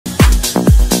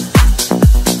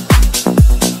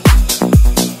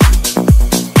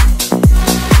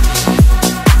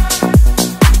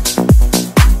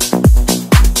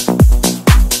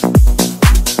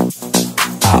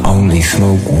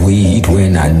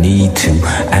I need to,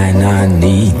 and I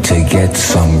need to get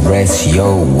some rest.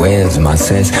 Yo, where's my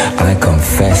sense? I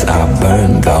confess I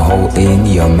burned the hole in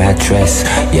your mattress.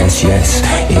 Yes, yes,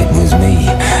 it was me.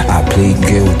 I plead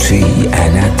guilty,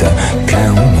 and at the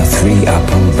count of three I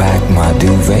pull back my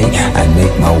duvet and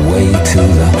make my way to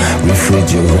the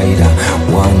refrigerator.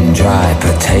 One dry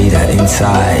potato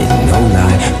inside, no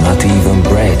lie, not even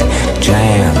bread.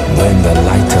 Jam when the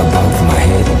light above my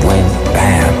head went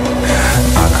bam.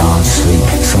 I can't sleep,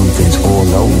 something's all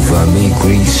over me,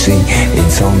 greasy.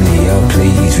 Insomnia,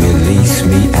 please release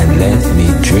me and let me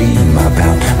dream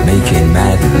about making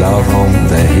mad love on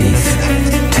the heath.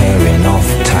 Tearing off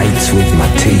tights with my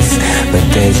teeth, but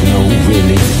there's no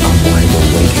relief. I'm wide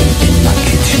awake and in my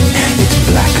kitchen, it's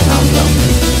black and I'm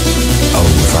lonely. Oh,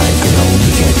 if I could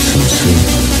only get some sleep.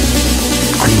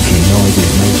 Creaky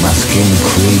noises make my skin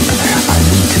creep. I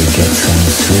need to get some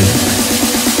sleep.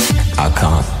 I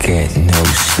can't get no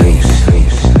sleep.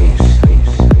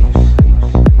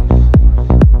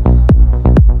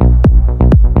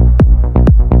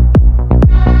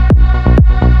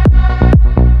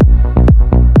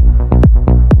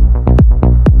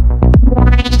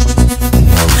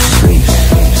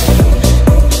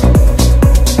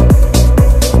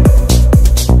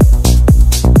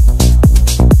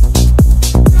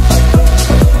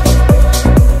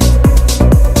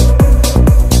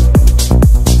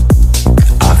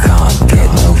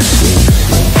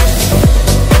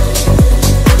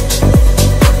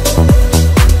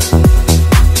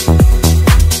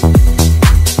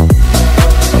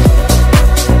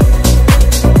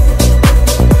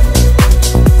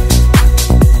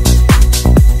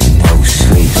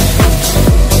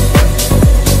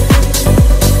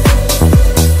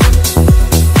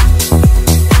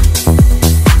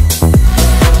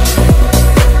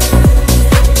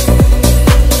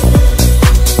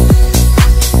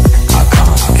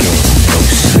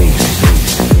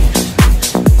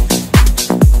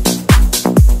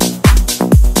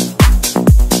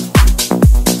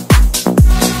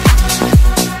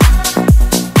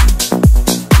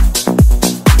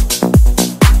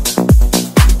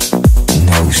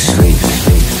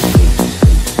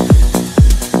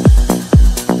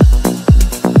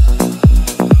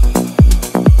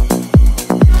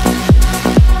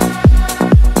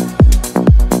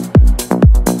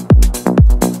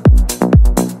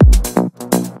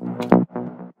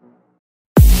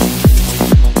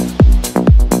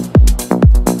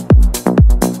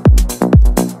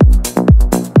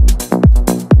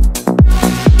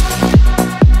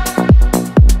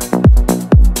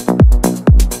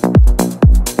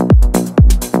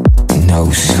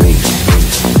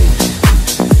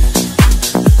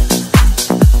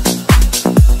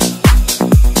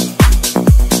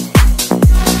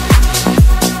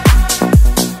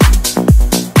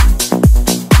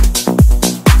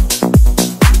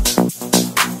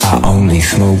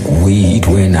 Smoke weed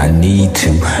when I need to,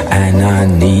 and I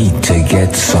need to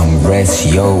get some rest.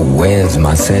 Yo, where's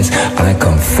my sense? I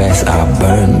confess I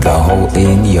burned the hole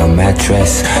in your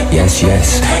mattress. Yes,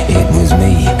 yes, it was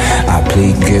me. I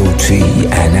plead guilty,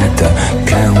 and at the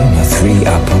count of three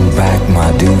I pull back my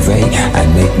duvet and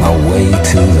make my way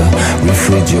to the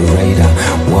refrigerator.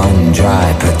 One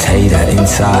dry potato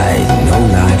inside, no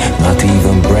lie, not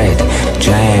even bread.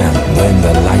 Jam when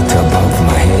the light above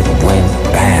my head went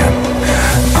bam.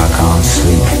 I can't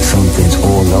sleep, something's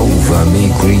all over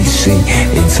me, greasy.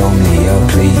 Insomnia,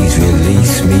 please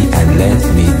release me and let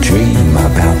me dream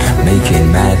about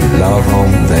making mad love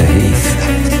on the heath.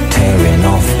 Tearing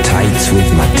off tights with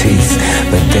my teeth,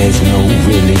 but there's no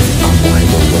relief. I'm wide